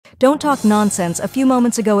Don't talk nonsense. A few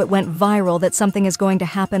moments ago it went viral that something is going to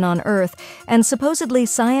happen on Earth, and supposedly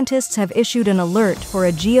scientists have issued an alert for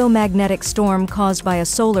a geomagnetic storm caused by a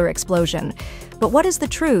solar explosion. But what is the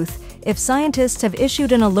truth? If scientists have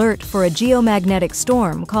issued an alert for a geomagnetic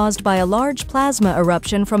storm caused by a large plasma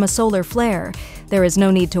eruption from a solar flare, there is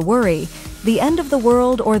no need to worry. The end of the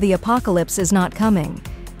world or the apocalypse is not coming.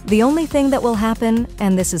 The only thing that will happen,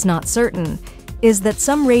 and this is not certain, is that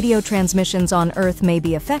some radio transmissions on Earth may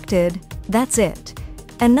be affected. That's it.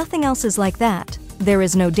 And nothing else is like that. There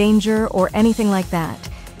is no danger or anything like that.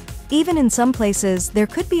 Even in some places, there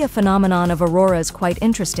could be a phenomenon of auroras quite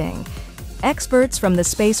interesting. Experts from the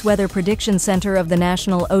Space Weather Prediction Center of the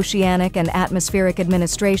National Oceanic and Atmospheric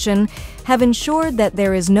Administration have ensured that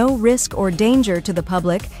there is no risk or danger to the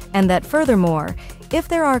public, and that furthermore, if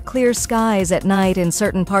there are clear skies at night in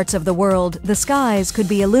certain parts of the world, the skies could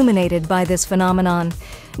be illuminated by this phenomenon.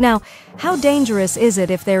 Now, how dangerous is it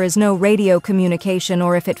if there is no radio communication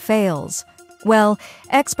or if it fails? Well,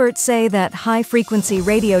 experts say that high-frequency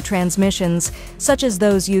radio transmissions, such as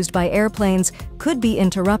those used by airplanes, could be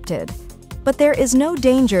interrupted. But there is no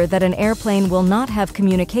danger that an airplane will not have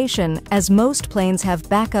communication, as most planes have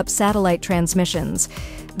backup satellite transmissions.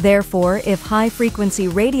 Therefore, if high-frequency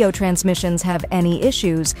radio transmissions have any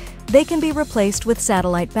issues, they can be replaced with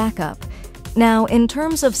satellite backup. Now, in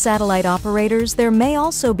terms of satellite operators, there may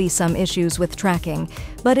also be some issues with tracking,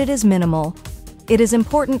 but it is minimal. It is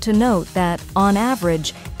important to note that, on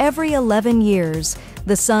average, every 11 years,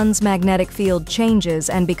 the Sun's magnetic field changes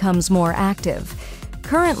and becomes more active.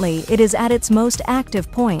 Currently, it is at its most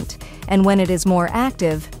active point, and when it is more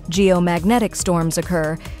active, geomagnetic storms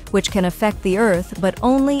occur, which can affect the Earth but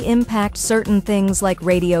only impact certain things like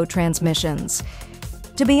radio transmissions.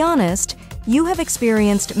 To be honest, you have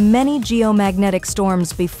experienced many geomagnetic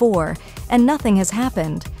storms before, and nothing has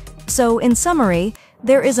happened. So, in summary,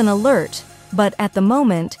 there is an alert, but at the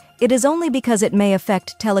moment, it is only because it may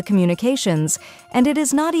affect telecommunications, and it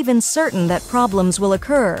is not even certain that problems will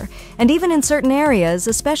occur. And even in certain areas,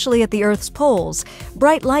 especially at the Earth's poles,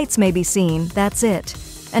 bright lights may be seen, that's it.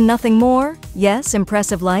 And nothing more? Yes,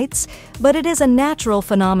 impressive lights, but it is a natural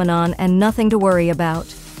phenomenon and nothing to worry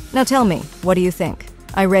about. Now tell me, what do you think?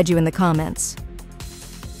 I read you in the comments.